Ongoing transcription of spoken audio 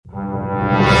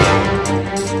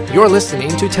You're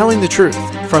listening to Telling the Truth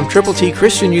from Triple T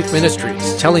Christian Youth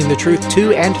Ministries, telling the truth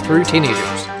to and through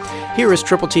teenagers. Here is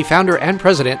Triple T founder and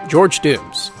president, George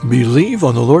Dooms. Believe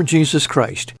on the Lord Jesus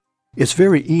Christ. It's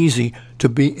very easy to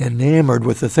be enamored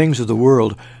with the things of the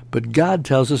world, but God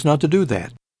tells us not to do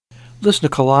that. Listen to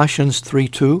Colossians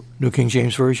 3:2, New King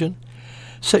James Version.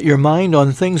 Set your mind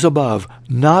on things above,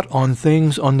 not on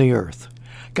things on the earth.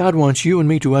 God wants you and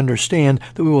me to understand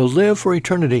that we will live for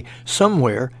eternity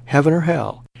somewhere, heaven or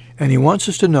hell. And He wants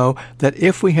us to know that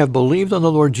if we have believed on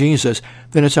the Lord Jesus,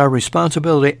 then it's our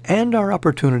responsibility and our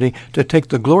opportunity to take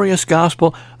the glorious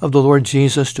gospel of the Lord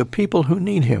Jesus to people who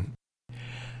need Him.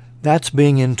 That's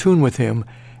being in tune with Him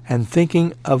and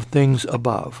thinking of things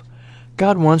above.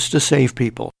 God wants to save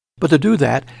people, but to do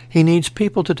that, He needs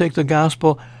people to take the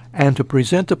gospel and to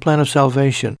present the plan of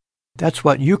salvation. That's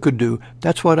what you could do.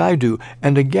 That's what I do.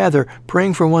 And together,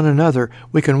 praying for one another,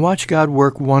 we can watch God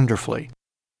work wonderfully.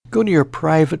 Go to your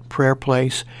private prayer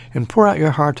place and pour out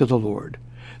your heart to the Lord,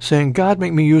 saying, God,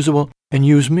 make me usable and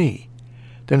use me.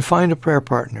 Then find a prayer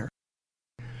partner.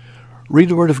 Read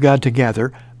the Word of God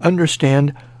together.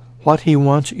 Understand what He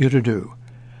wants you to do.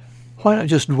 Why not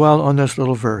just dwell on this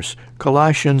little verse,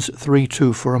 Colossians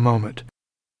 3:2, for a moment.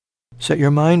 Set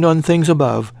your mind on things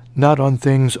above, not on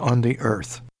things on the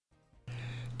earth.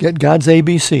 Get God's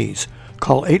ABCs.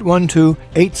 Call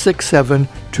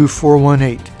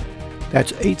 812-867-2418.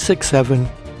 That's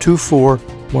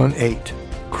 867-2418.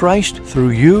 Christ,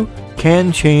 through you,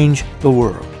 can change the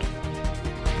world.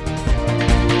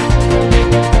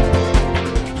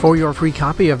 For your free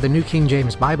copy of the New King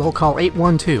James Bible, call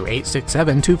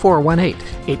 812-867-2418,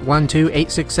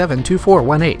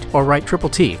 812-867-2418, or write Triple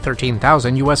T,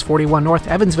 13,000 U.S. 41 North,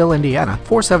 Evansville, Indiana,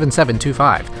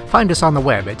 47725. Find us on the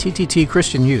web at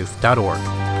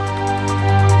tttchristianyouth.org.